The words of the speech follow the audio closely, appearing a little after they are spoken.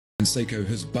Seiko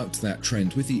has bucked that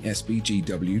trend with the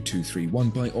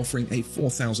SBGW231 by offering a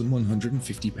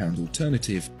 £4,150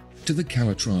 alternative to the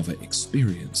Calatrava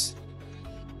Experience.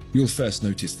 You'll first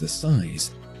notice the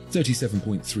size,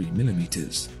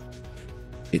 37.3mm.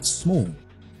 It's small.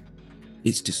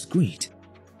 It's discreet.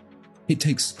 It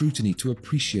takes scrutiny to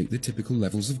appreciate the typical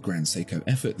levels of Grand Seiko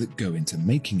effort that go into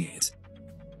making it.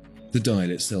 The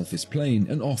dial itself is plain,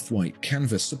 an off-white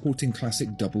canvas supporting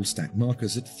classic double-stack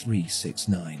markers at 3, 6,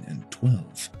 9 and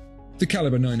 12. The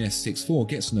Caliber 9S64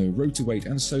 gets no rotor weight,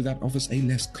 and so that offers a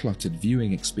less cluttered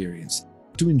viewing experience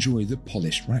to enjoy the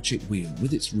polished ratchet wheel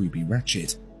with its ruby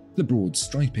ratchet, the broad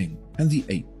striping and the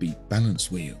 8-beat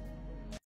balance wheel.